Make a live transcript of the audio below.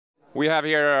We have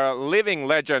here a living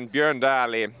legend, Björn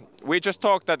Dählie. We just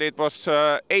talked that it was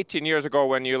 18 years ago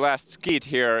when you last skied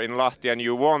here in Lahti and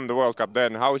you won the World Cup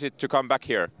then. How is it to come back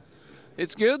here?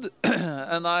 It's good,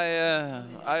 and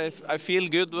I feel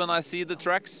good when I see the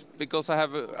tracks because I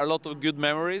have a lot of good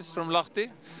memories from Lahti.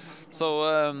 So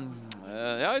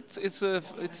yeah,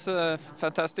 it's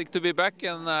fantastic to be back,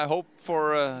 and I hope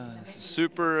for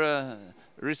super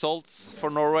results for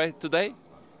Norway today.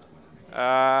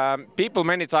 People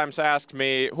many times ask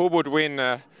me who would win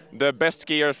the best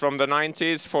skiers from the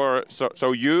 90s,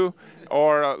 so you,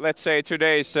 or let's say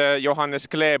today's Johannes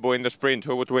Klæbo in the sprint,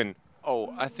 who would win?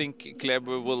 Oh, I think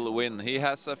Klæbo will win. He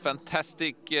has a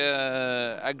fantastic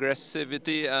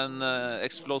aggressivity and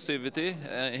explosivity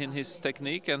in his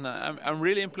technique, and I'm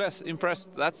really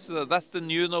impressed. That's the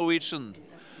new Norwegian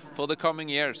for the coming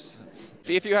years.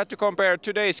 If you had to compare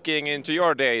today's skiing into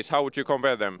your days, how would you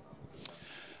compare them?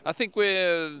 I think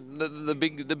the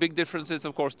big difference is,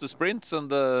 of course, the sprints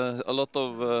and a lot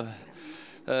of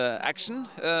action.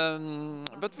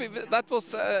 But that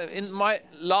was in my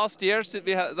last years.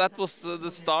 That was the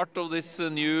start of this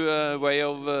new way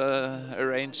of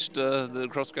arranged the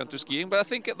cross-country skiing. But I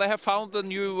think they have found a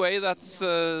new way that's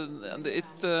and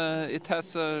it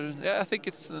has. Yeah, I think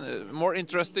it's more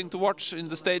interesting to watch in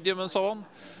the stadium and so on.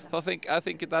 So I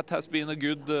think that has been a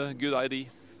good idea.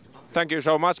 Thank you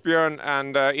so much, Björn,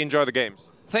 and enjoy the games.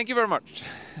 Thank you very much.